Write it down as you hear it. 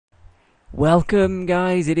Welcome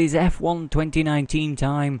guys, it is F1 2019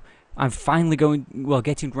 time. I'm finally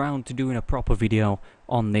getting round to doing a proper video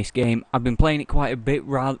on this game. I've been playing it quite a bit,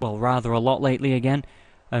 rather a lot lately again.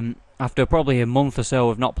 After probably a month or so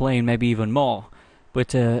of not playing, maybe even more.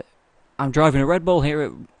 But I'm driving a Red Bull here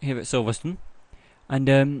at Silverstone.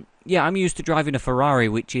 And yeah, I'm used to driving a Ferrari,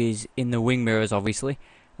 which is in the wing mirrors obviously.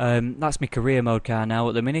 That's my career mode car now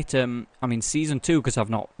at the minute. I'm in Season 2 because I've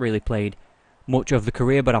not really played much of the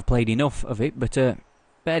career, but I've played enough of it. But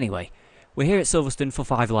anyway, we're here at Silverstone for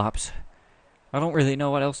 5 laps. I don't really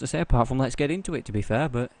know what else to say apart from let's get into it, to be fair,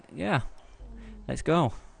 but yeah, let's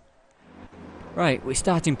go. Right, we're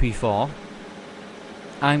starting P4.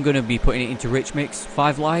 I'm going to be putting it into rich mix.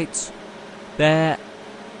 5 lights. There.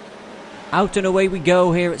 Out and away we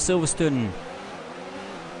go here at Silverstone.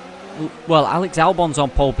 Well, Alex Albon's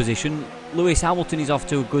on pole position. Lewis Hamilton is off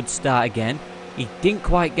to a good start again. He didn't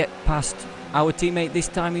quite get past our teammate this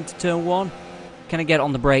time into turn 1. Can I get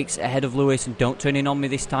on the brakes ahead of Lewis and don't turn in on me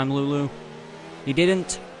this time, Lulu? He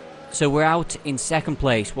didn't. So we're out in second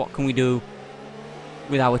place. What can we do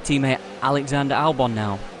with our teammate Alexander Albon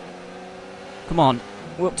now? Come on.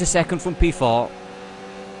 We're up to second from P4.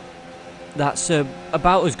 That's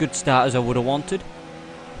about as good start as I would have wanted.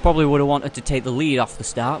 Probably would have wanted to take the lead off the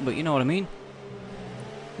start, but you know what I mean.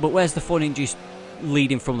 But where's the fun in just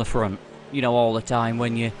leading from the front? You know, all the time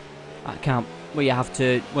when you're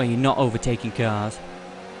not overtaking cars.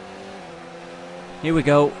 Here we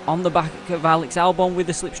go, on the back of Alex Albon with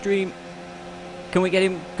the slipstream. Can we get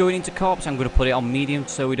him going into corps? I'm going to put it on medium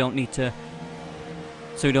so we don't need to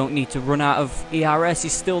run out of ERS.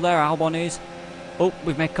 He's still there, Albon is. Oh,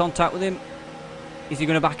 we've made contact with him. Is he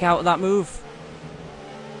going to back out of that move?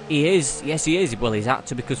 He is. Yes, he is. Well, he's had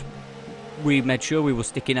to because we made sure we were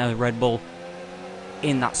sticking our Red Bull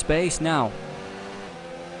in that space. Now,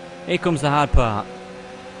 here comes the hard part.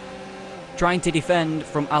 Trying to defend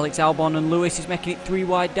from Alex Albon, and Lewis is making it 3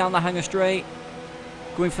 wide down the hanger straight.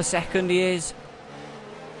 Going for second, he is.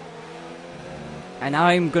 And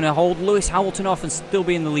I'm going to hold Lewis Hamilton off and still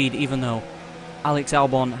be in the lead, even though Alex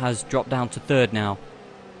Albon has dropped down to third now.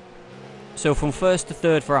 So from first to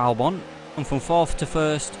third for Albon, and from fourth to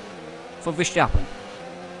first for Verstappen.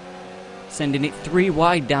 Sending it 3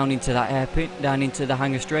 wide down into that hairpin, down into the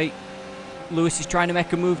hanger straight. Lewis is trying to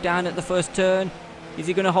make a move down at the first turn. Is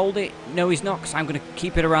he going to hold it? No, he's not, because I'm going to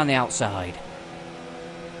keep it around the outside.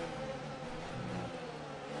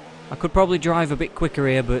 I could probably drive a bit quicker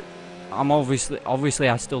here, but I'm obviously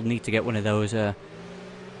I still need to get one of those,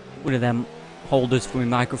 one of them holders for my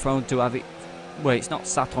microphone to have it. Well, it's not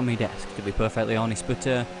sat on my desk, to be perfectly honest, but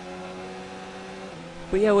yeah,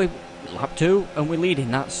 we're lap 2 and we're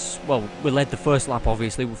leading. Well, we led the first lap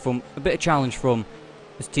obviously from a bit of challenge from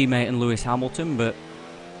his teammate and Lewis Hamilton, but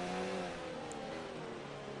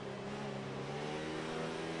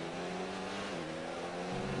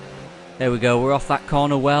there we go, we're off that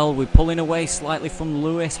corner well. We're pulling away slightly from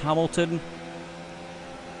Lewis Hamilton,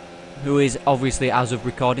 who is obviously, as of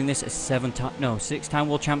recording this, a 6-time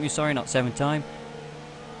world champion, sorry, not 7-time.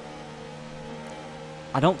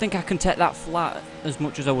 I don't think I can take that flat as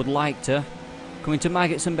much as I would like to. Coming to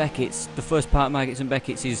Maggots and Beckett's, the first part of Maggots and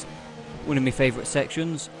Beckett's is one of my favourite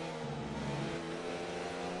sections.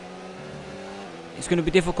 It's going to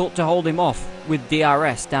be difficult to hold him off with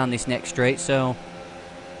DRS down this next straight, so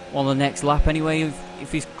on the next lap anyway,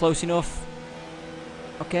 if he's close enough.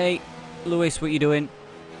 Okay, Lewis, what are you doing?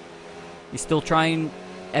 He's still trying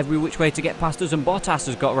every which way to get past us, and Bottas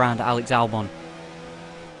has got around Alex Albon.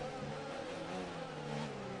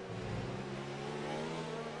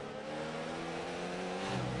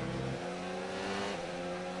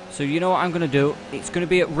 So you know what I'm going to do? It's going to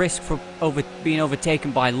be at risk for being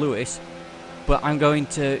overtaken by Lewis, but I'm going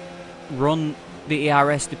to run the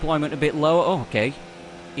ERS deployment a bit lower. Oh, okay.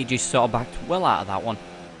 He just sort of backed well out of that one.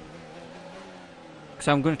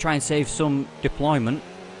 So I'm going to try and save some deployment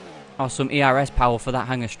or some ERS power for that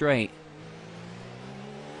hanger straight.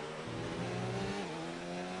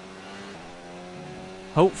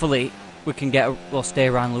 Hopefully we can stay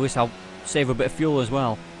around Lewis. I'll save a bit of fuel as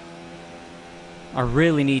well. I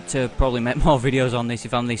really need to probably make more videos on this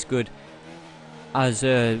if I'm this good as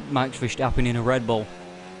Max Verstappen in a Red Bull.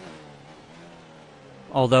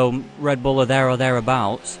 Although Red Bull are there or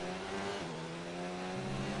thereabouts.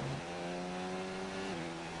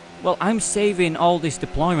 Well, I'm saving all this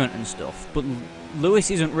deployment and stuff, but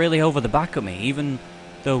Lewis isn't really over the back of me, even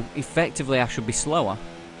though effectively I should be slower.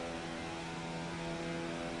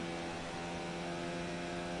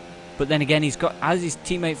 But then again, he's got as his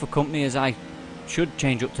teammate for company as I should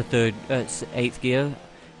change up to 8th gear,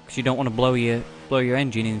 because you don't want to blow your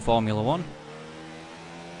engine in Formula 1.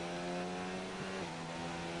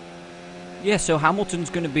 yeah, so Hamilton's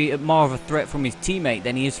going to be more of a threat from his teammate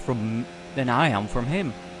than I am from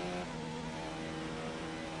him.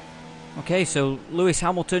 Okay, so Lewis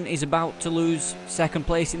Hamilton is about to lose second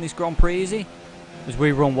place in this Grand Prix, is he? As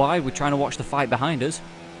we run wide, we're trying to watch the fight behind us.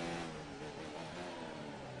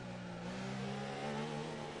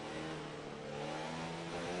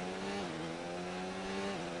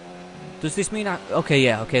 Does this mean okay,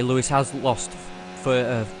 yeah, okay, Lewis has lost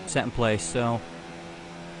for second place, so...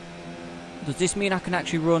 Does this mean I can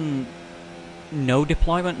actually run no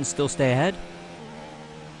deployment and still stay ahead?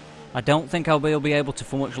 I don't think I'll be able to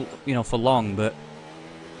for much, for long, but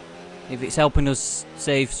if it's helping us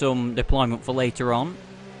save some deployment for later on,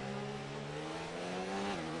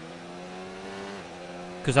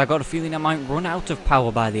 because I got a feeling I might run out of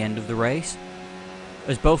power by the end of the race,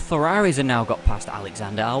 as both Ferraris have now got past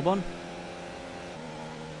Alexander Albon.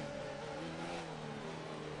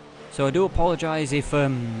 So I do apologise if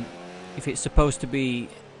it's supposed to be,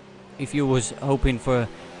 if you was hoping for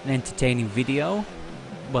an entertaining video.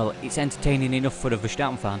 Well, it's entertaining enough for the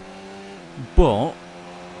Verstappen fan, but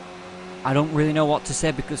I don't really know what to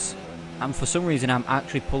say because for some reason I'm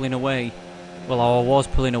actually pulling away, well, I was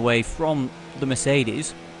pulling away from the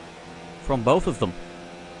Mercedes, from both of them.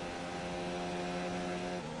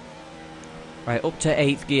 Right, up to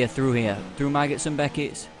 8th gear through here, through Maggots and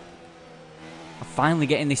Beckett's. I'm finally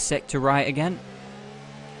getting this sector right again.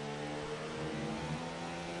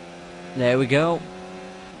 There we go.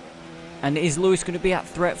 And is Lewis going to be at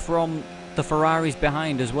threat from the Ferraris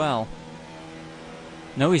behind as well?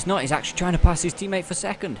 No, he's not. He's actually trying to pass his teammate for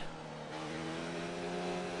second.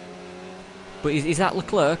 But is that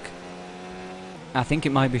Leclerc? I think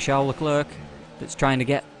it might be Charles Leclerc that's trying to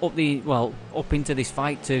get up up into this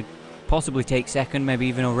fight to possibly take second, maybe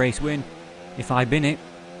even a race win if I bin it,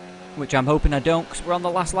 which I'm hoping I don't because we're on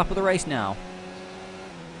the last lap of the race now.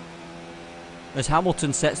 As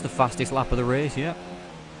Hamilton sets the fastest lap of the race, yeah.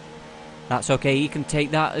 That's okay, he can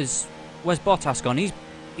take that as... Where's Bottas gone? He's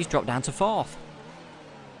dropped down to 4th.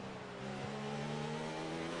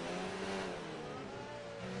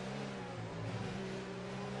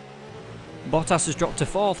 Bottas has dropped to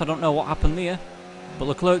 4th, I don't know what happened there. But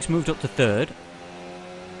Leclerc's moved up to 3rd.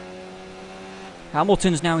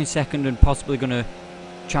 Hamilton's now in 2nd and possibly going to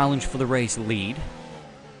challenge for the race lead.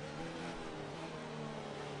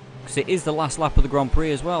 Because it is the last lap of the Grand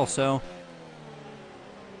Prix as well, so...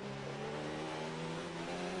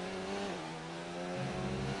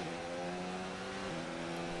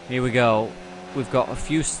 Here we go. We've got a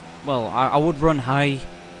few... Well, I would run high.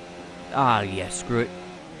 Ah, yes, screw it.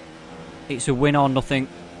 It's a win or nothing.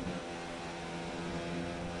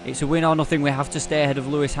 It's a win or nothing. We have to stay ahead of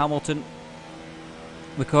Lewis Hamilton.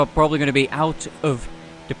 We're probably going to be out of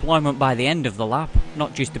deployment by the end of the lap.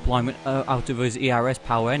 Not just deployment, out of his ERS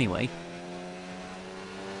power anyway.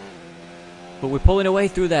 But we're pulling away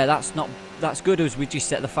through there. That's good as we just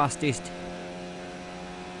set the fastest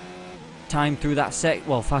time through that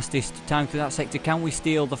fastest time through that sector. Can we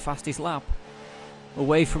steal the fastest lap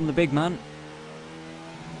away from the big man?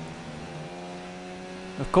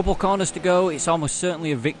 A couple corners to go. It's almost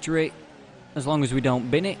certainly a victory as long as we don't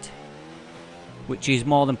bin it, which is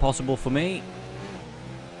more than possible for me.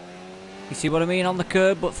 You see what I mean on the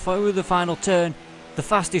curb, but through the final turn, the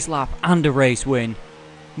fastest lap and a race win.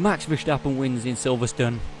 Max Verstappen wins in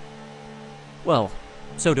Silverstone. Well,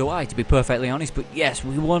 so do I, to be perfectly honest, but yes,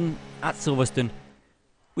 we won at Silverstone.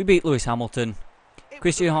 We beat Lewis Hamilton.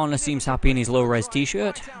 Christian Horner seems happy in his low-res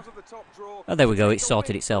t-shirt. Oh, there we go, it's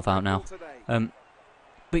sorted itself out now.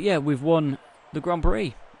 But yeah, we've won the Grand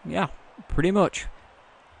Prix. Yeah, pretty much.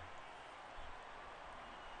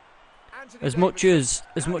 As much as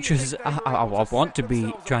I want to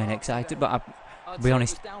be trying excited, but I'll be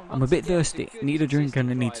honest, I'm a bit thirsty. Need a drink and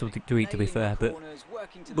I need something to eat, to be fair. But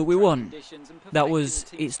we won. That was.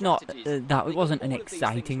 It's not that it wasn't an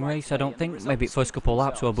exciting race. I don't think. Maybe the first couple of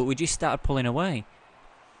laps were, but we just started pulling away.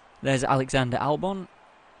 There's Alexander Albon.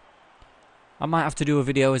 I might have to do a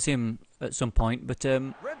video as him at some point, but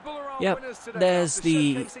yeah. There's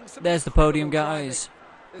the podium, guys.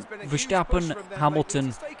 Verstappen,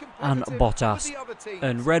 Hamilton and Bottas,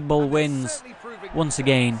 and Red Bull wins once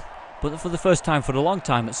again, but for the first time for a long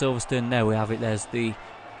time at Silverstone. There we have it. There's the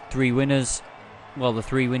 3 winners, well, the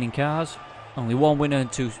 3 winning cars. Only 1 winner and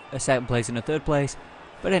 2 a second place and a third place.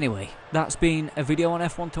 But anyway, that's been a video on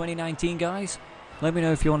F1 2019, guys. Let me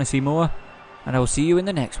know if you want to see more, and I will see you in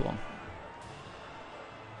the next one.